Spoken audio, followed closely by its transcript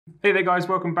Hey there guys,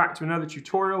 welcome back to another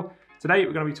tutorial. Today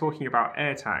we're going to be talking about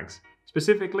AirTags.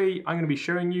 Specifically, I'm going to be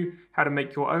showing you how to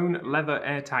make your own leather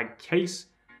AirTag case,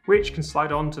 which can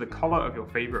slide onto the collar of your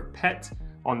favorite pet,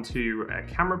 onto a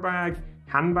camera bag,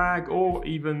 handbag, or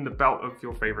even the belt of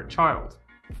your favorite child.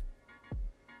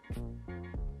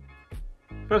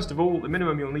 First of all, the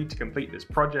minimum you'll need to complete this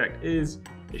project is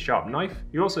a sharp knife.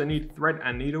 You also need thread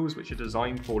and needles, which are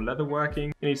designed for leather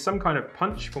working. You need some kind of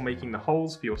punch for making the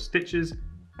holes for your stitches,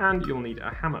 and you'll need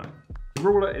a hammer. A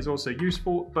ruler is also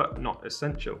useful, but not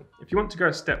essential. If you want to go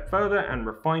a step further and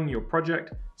refine your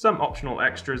project, some optional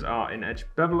extras are an edge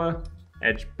beveler,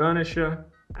 edge burnisher,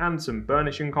 and some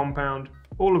burnishing compound,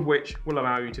 all of which will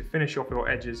allow you to finish off your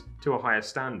edges to a higher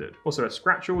standard. Also, a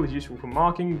scratch tool is useful for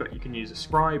marking, but you can use a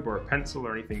scribe or a pencil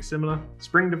or anything similar.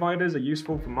 Spring dividers are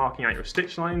useful for marking out your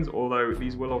stitch lines, although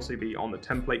these will also be on the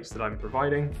templates that I'm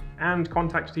providing. And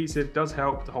contact adhesive does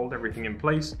help to hold everything in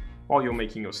place while you're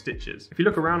making your stitches. If you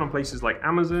look around on places like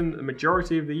Amazon, the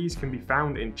majority of these can be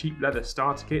found in cheap leather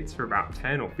starter kits for about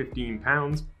 10 or 15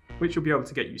 pounds, which will be able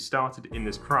to get you started in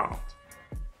this craft.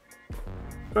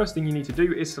 First thing you need to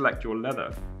do is select your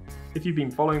leather. If you've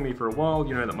been following me for a while,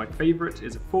 you know that my favourite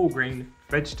is a full grain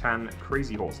veg tan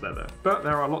crazy horse leather, but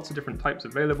there are lots of different types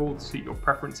available to suit your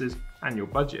preferences and your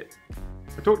budget.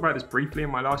 I talked about this briefly in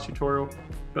my last tutorial,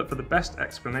 but for the best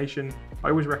explanation,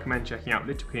 I always recommend checking out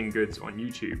Leatherworking Goods on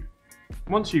YouTube.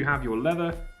 Once you have your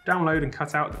leather, download and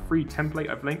cut out the free template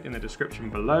I've linked in the description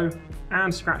below,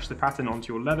 and scratch the pattern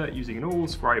onto your leather using an awl,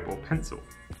 scribe or pencil.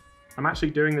 I'm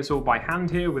actually doing this all by hand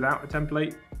here without a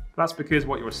template. That's because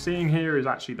what you're seeing here is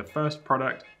actually the first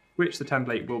product which the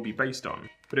template will be based on.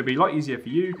 But it'll be a lot easier for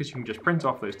you because you can just print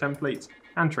off those templates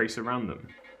and trace around them.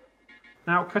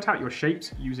 Now cut out your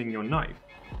shapes using your knife.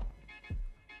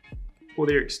 For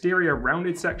the exterior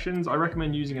rounded sections, I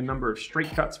recommend using a number of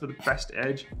straight cuts for the best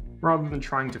edge, rather than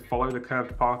trying to follow the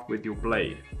curved path with your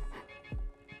blade.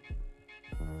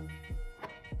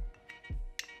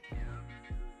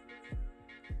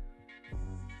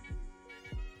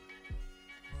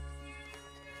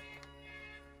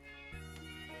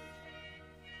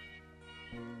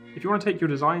 If you want to take your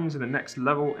designs to the next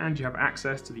level and you have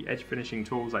access to the edge finishing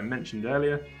tools I mentioned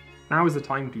earlier, now is the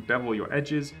time to bevel your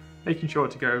edges, making sure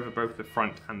to go over both the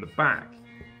front and the back.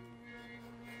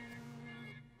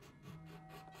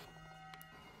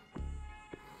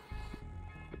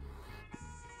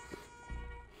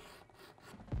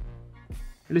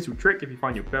 A little trick: if you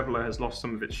find your beveler has lost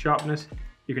some of its sharpness,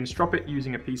 you can strop it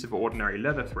using a piece of ordinary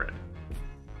leather thread.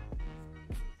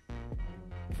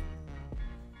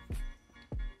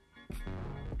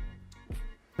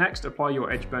 Next, apply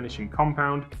your edge burnishing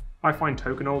compound. I find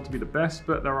toconol to be the best,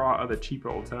 but there are other cheaper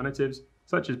alternatives,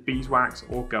 such as beeswax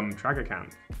or gum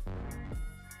tragacanth.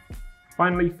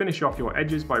 Finally, finish off your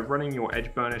edges by running your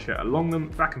edge burnisher along them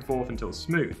back and forth until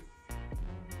smooth.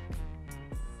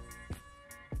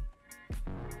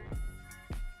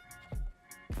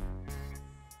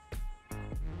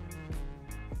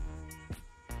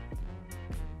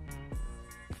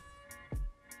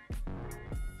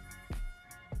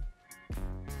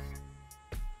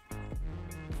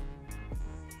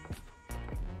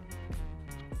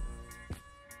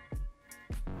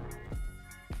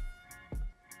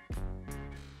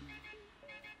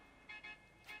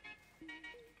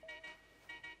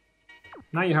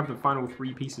 Now you have the final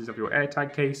three pieces of your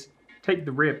AirTag case. Take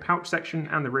the rear pouch section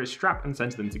and the rear strap and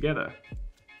center them together.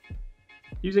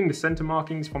 Using the center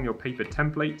markings from your paper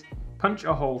template, punch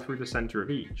a hole through the center of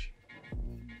each.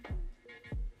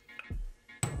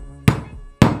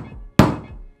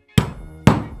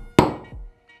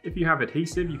 If you have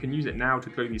adhesive, you can use it now to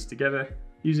glue these together,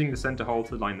 using the center hole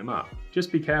to line them up.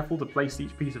 Just be careful to place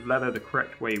each piece of leather the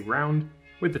correct way round,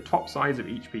 with the top sides of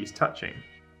each piece touching.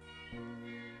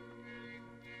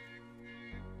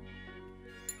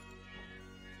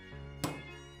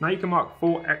 Now you can mark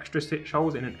 4 extra stitch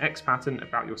holes in an X pattern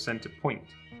about your center point,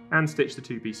 and stitch the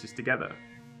two pieces together.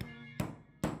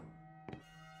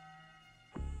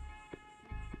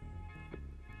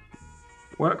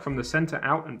 Work from the center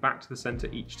out and back to the center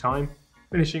each time,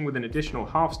 finishing with an additional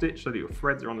half stitch so that your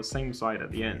threads are on the same side at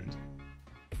the end.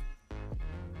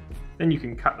 Then you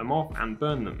can cut them off and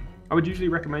burn them. I would usually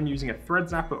recommend using a thread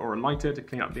zapper or a lighter to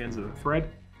clean up the ends of the thread,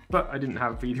 but I didn't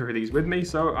have either of these with me,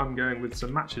 so I'm going with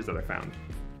some matches that I found.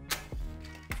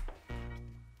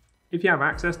 If you have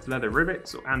access to leather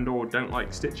rivets and/or don't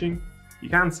like stitching, you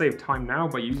can save time now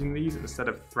by using these instead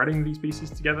of threading these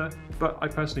pieces together, but I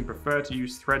personally prefer to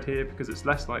use thread here because it's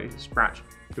less likely to scratch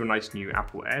your nice new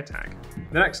Apple AirTag.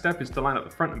 The next step is to line up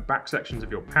the front and back sections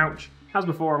of your pouch. As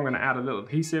before, I'm going to add a little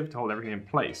adhesive to hold everything in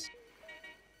place.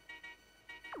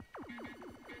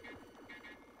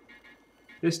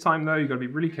 This time though, you've got to be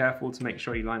really careful to make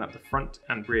sure you line up the front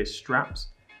and rear straps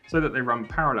so that they run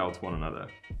parallel to one another.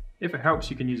 If it helps,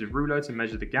 you can use a ruler to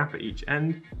measure the gap at each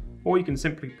end, or you can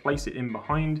simply place it in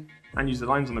behind and use the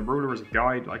lines on the ruler as a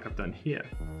guide like I've done here.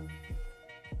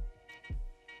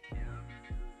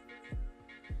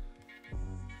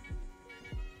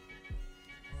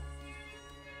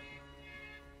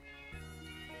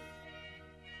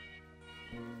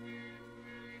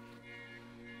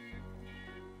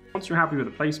 Once you're happy with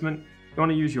the placement, you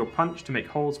want to use your punch to make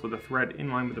holes for the thread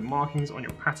in line with the markings on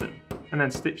your pattern, and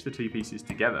then stitch the two pieces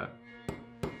together.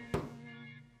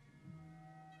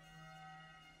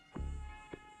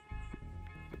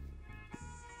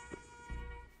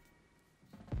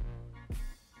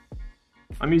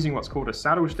 I'm using what's called a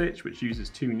saddle stitch, which uses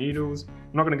 2 needles.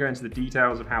 I'm not going to go into the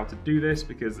details of how to do this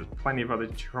because there's plenty of other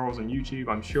tutorials on YouTube,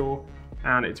 I'm sure,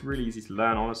 and it's really easy to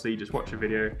learn, honestly. Just watch a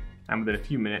video and within a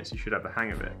few minutes you should have the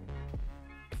hang of it.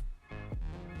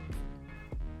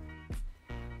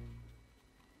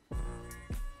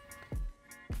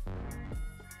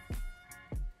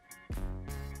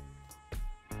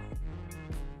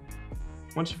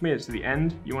 Once you've made it to the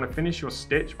end, you want to finish your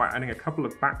stitch by adding a couple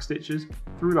of back stitches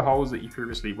through the holes that you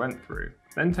previously went through.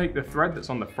 Then take the thread that's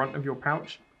on the front of your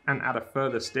pouch and add a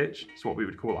further stitch, so what we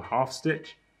would call a half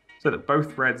stitch, so that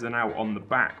both threads are now on the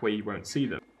back where you won't see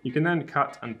them. You can then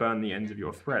cut and burn the ends of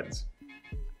your threads.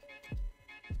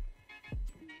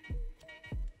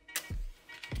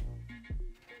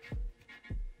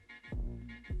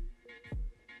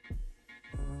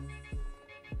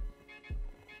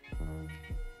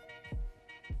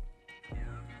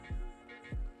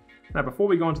 Now before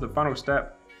we go on to the final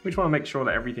step, we just want to make sure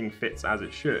that everything fits as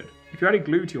it should. If you added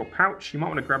glue to your pouch, you might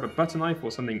want to grab a butter knife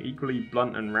or something equally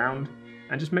blunt and round,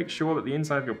 and just make sure that the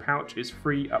inside of your pouch is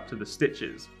free up to the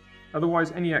stitches.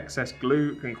 Otherwise, any excess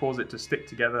glue can cause it to stick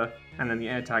together and then the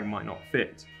AirTag might not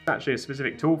fit. There's actually a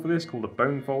specific tool for this called a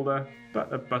bone folder,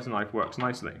 but a butter knife works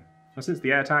nicely. Now since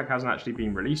the AirTag hasn't actually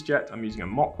been released yet, I'm using a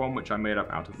mock one which I made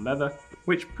up out of leather,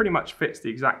 which pretty much fits the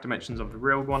exact dimensions of the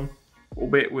real one,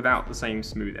 albeit without the same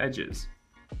smooth edges.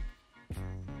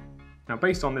 Now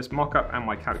based on this mock-up and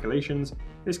my calculations,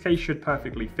 this case should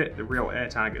perfectly fit the real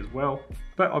AirTag as well,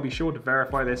 but I'll be sure to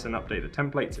verify this and update the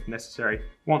templates if necessary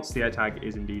once the AirTag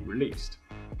is indeed released.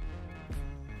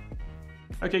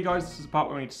 Okay guys, this is the part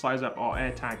where we need to size up our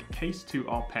AirTag case to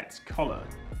our pet's collar.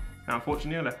 Now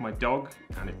unfortunately I left my dog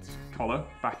and its collar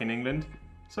back in England,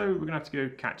 so we're going to have to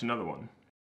go catch another one.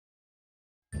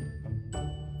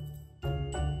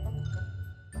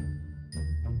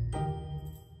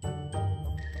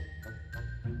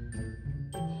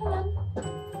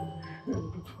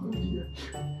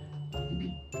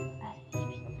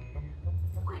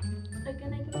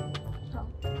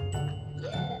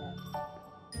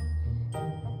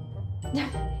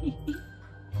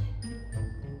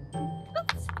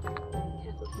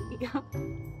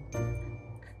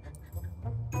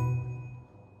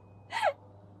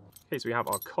 Okay, so we have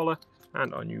our collar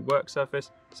and our new work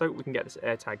surface, so we can get this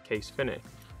AirTag case finished.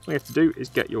 What you have to do is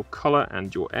get your collar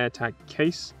and your AirTag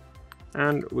case,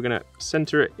 and we're going to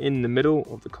center it in the middle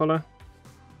of the collar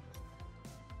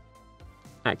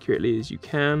accurately as you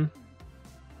can,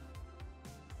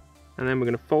 and then we're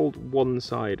going to fold one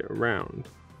side around.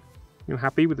 You're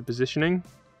happy with the positioning,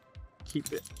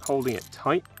 keep it holding it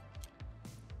tight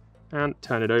and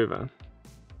turn it over.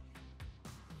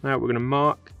 Now we're going to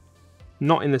mark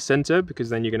not in the center because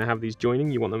then you're going to have these joining,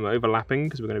 you want them overlapping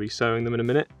because we're going to be sewing them in a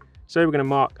minute. So we're going to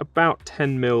mark about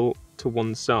 10 mil to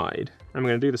one side. And we're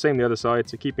going to do the same the other side,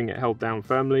 so keeping it held down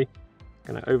firmly.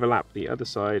 Going to overlap the other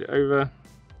side over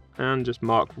and just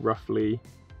mark roughly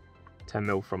 10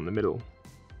 mil from the middle.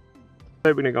 So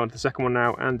we're going to go on to the second one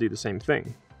now and do the same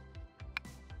thing.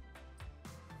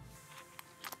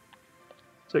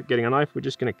 So getting a knife, we're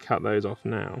just going to cut those off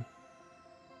now.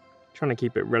 Trying to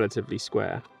keep it relatively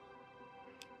square.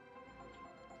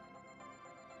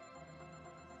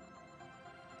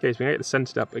 Okay, so we're going to get this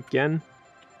centered up again.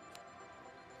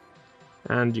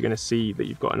 And you're going to see that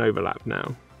you've got an overlap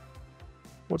now.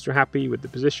 Once you're happy with the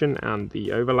position and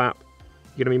the overlap,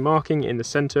 you're going to be marking in the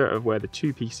center of where the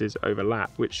two pieces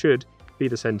overlap, which should be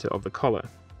the center of the collar.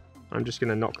 I'm just going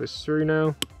to knock this through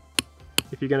now.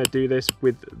 If you're going to do this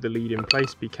with the lead in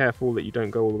place, be careful that you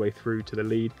don't go all the way through to the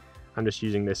lead. I'm just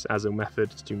using this as a method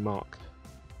to mark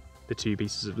the two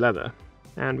pieces of leather.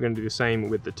 And we're going to do the same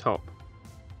with the top.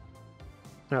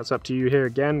 Now it's up to you here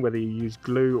again, whether you use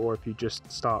glue or if you just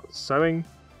start sewing,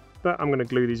 but I'm going to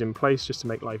glue these in place just to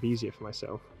make life easier for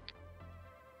myself.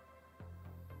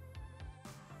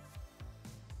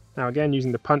 Now again,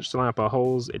 using the punch to line up our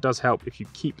holes, it does help if you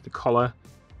keep the collar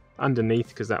underneath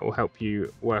because that will help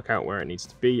you work out where it needs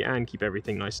to be and keep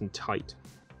everything nice and tight.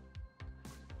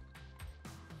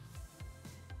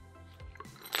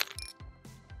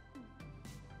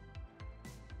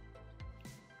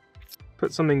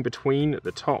 Put something between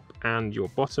the top and your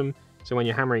bottom, so when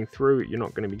you're hammering through, you're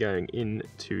not going to be going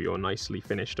into your nicely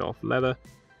finished off leather.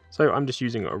 So I'm just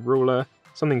using a ruler.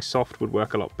 Something soft would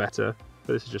work a lot better,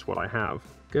 but this is just what I have.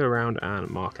 Go around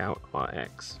and mark out our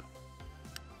X.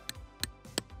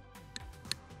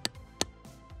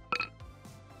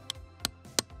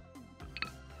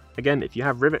 Again, if you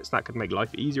have rivets, that could make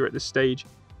life easier at this stage,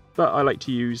 but I like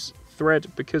to use thread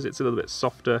because it's a little bit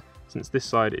softer, since this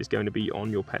side is going to be on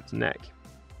your pet's neck.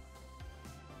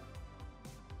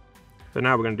 So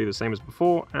now we're going to do the same as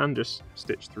before and just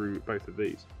stitch through both of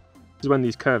these. This is when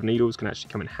these curved needles can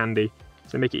actually come in handy,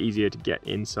 so make it easier to get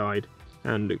inside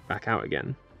and loop back out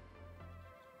again.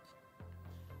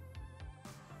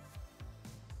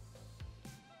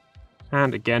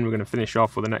 And again, we're going to finish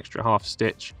off with an extra half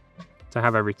stitch to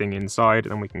have everything inside,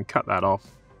 and then we can cut that off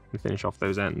and finish off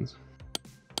those ends.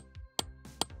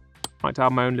 I like to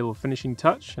have my own little finishing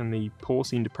touch, and the paw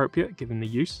seemed appropriate given the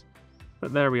use.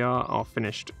 But there we are, our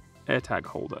finished AirTag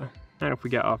holder. Now if we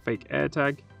get our fake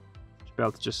AirTag, you'll be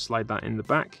able to just slide that in the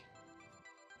back.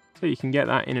 So you can get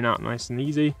that in and out nice and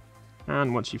easy,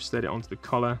 and once you've slid it onto the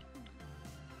collar,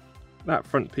 that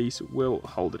front piece will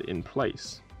hold it in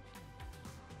place.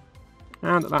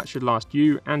 And that should last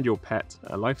you and your pet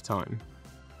a lifetime.